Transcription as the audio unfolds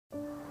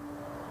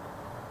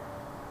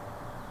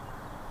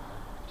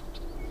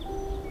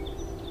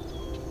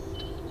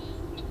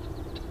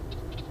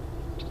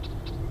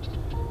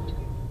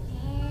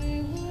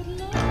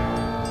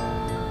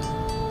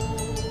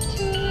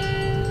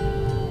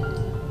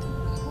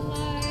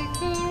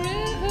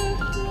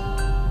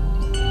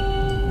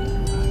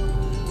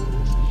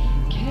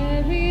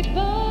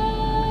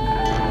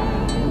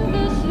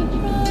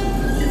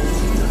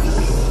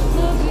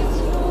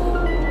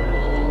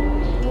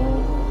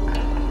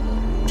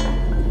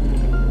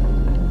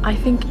I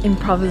think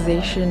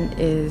improvisation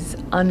is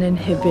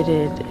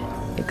uninhibited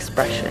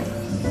expression.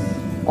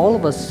 All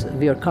of us,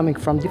 we are coming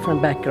from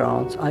different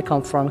backgrounds. I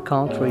come from a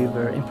country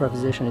where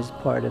improvisation is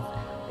part of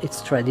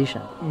its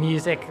tradition.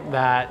 Music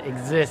that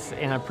exists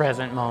in a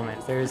present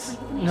moment. There's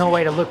no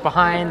way to look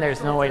behind,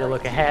 there's no way to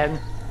look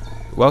ahead.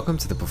 Welcome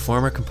to the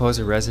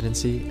Performer-Composer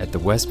Residency at the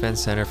Westben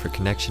Center for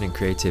Connection and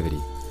Creativity.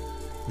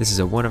 This is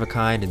a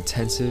one-of-a-kind,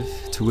 intensive,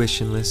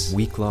 tuitionless,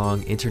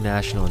 week-long,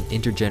 international and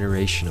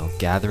intergenerational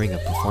gathering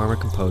of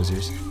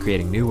performer-composers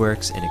creating new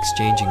works and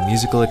exchanging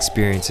musical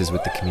experiences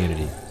with the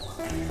community.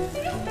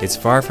 It's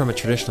far from a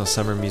traditional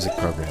summer music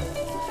program.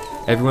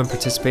 Everyone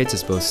participates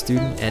as both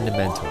student and a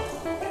mentor.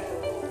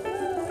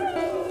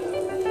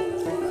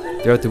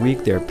 Throughout the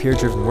week, there are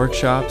peer-driven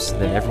workshops,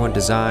 then everyone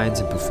designs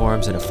and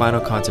performs in a final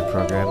concert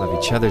program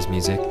of each other's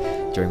music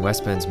during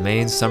Westben's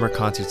main summer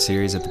concert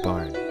series at the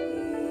Barn.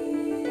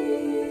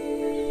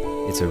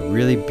 It's a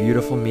really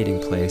beautiful meeting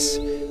place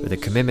with a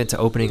commitment to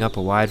opening up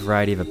a wide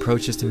variety of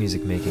approaches to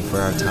music making for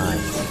our time.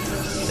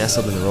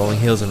 Nestled in the rolling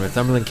hills of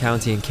Northumberland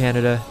County in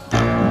Canada,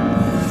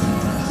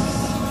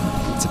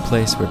 it's a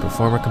place where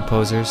performer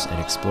composers and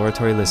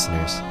exploratory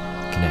listeners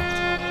connect.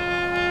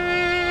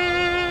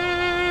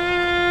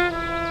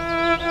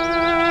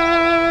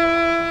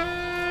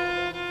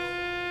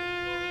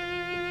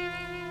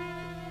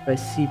 I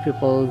see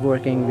people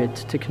working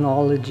with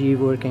technology,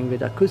 working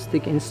with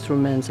acoustic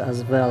instruments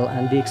as well,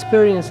 and the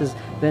experiences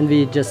when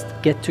we just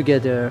get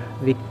together,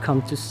 we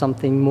come to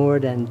something more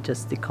than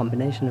just the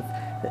combination of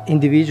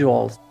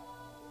individuals.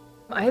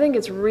 I think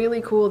it's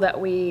really cool that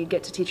we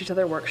get to teach each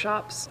other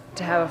workshops,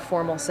 to have a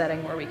formal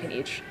setting where we can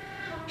each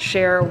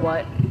share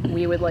what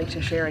we would like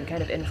to share and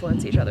kind of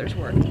influence each other's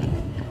work.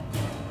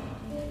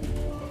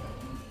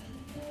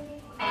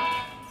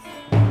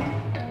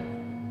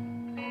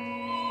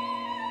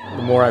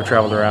 The more I've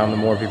traveled around, the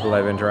more people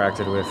I've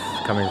interacted with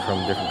coming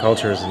from different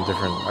cultures and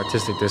different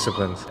artistic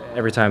disciplines.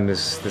 Every time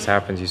this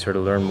happens, you sort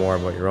of learn more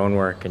about your own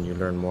work and you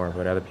learn more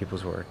about other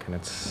people's work, and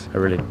it's a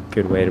really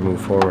good way to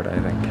move forward, I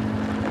think.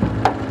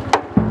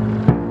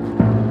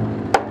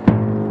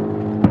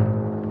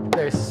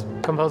 There's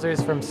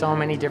composers from so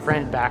many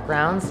different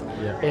backgrounds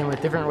and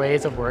with different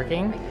ways of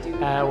working.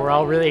 We're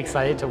all really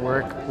excited to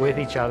work with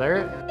each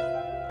other.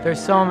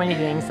 There's so many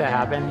things that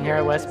happen here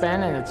at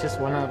Westben, and it's just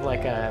one of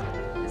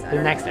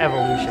the next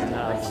evolution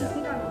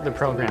of the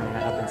programming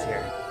that happens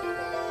here.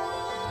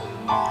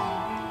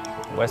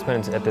 Westben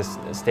is at this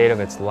state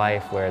of its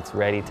life where it's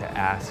ready to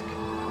ask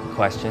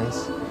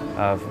questions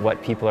of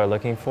what people are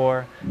looking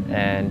for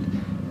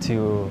and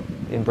to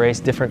embrace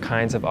different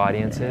kinds of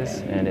audiences,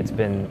 and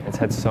it's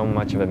had so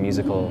much of a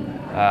musical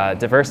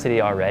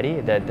diversity already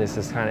that this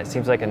is it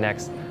seems like a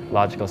next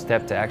logical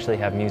step to actually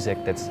have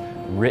music that's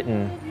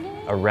written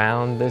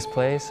around this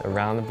place,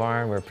 around the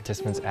barn, where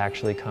participants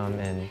actually come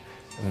and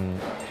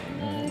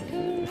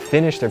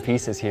finish their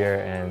pieces here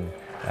and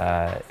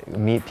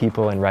meet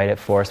people and write it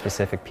for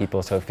specific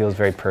people, so it feels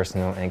very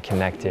personal and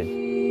connected.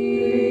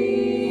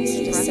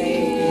 To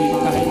say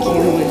thank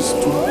you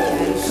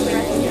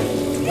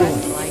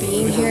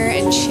being here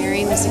and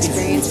sharing this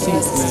experience with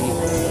us.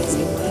 This has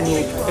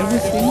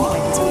been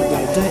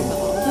amazing.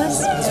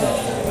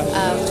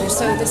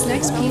 So this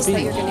next piece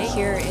that you're going to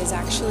hear is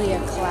actually a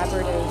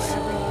collaborative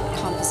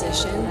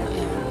composition.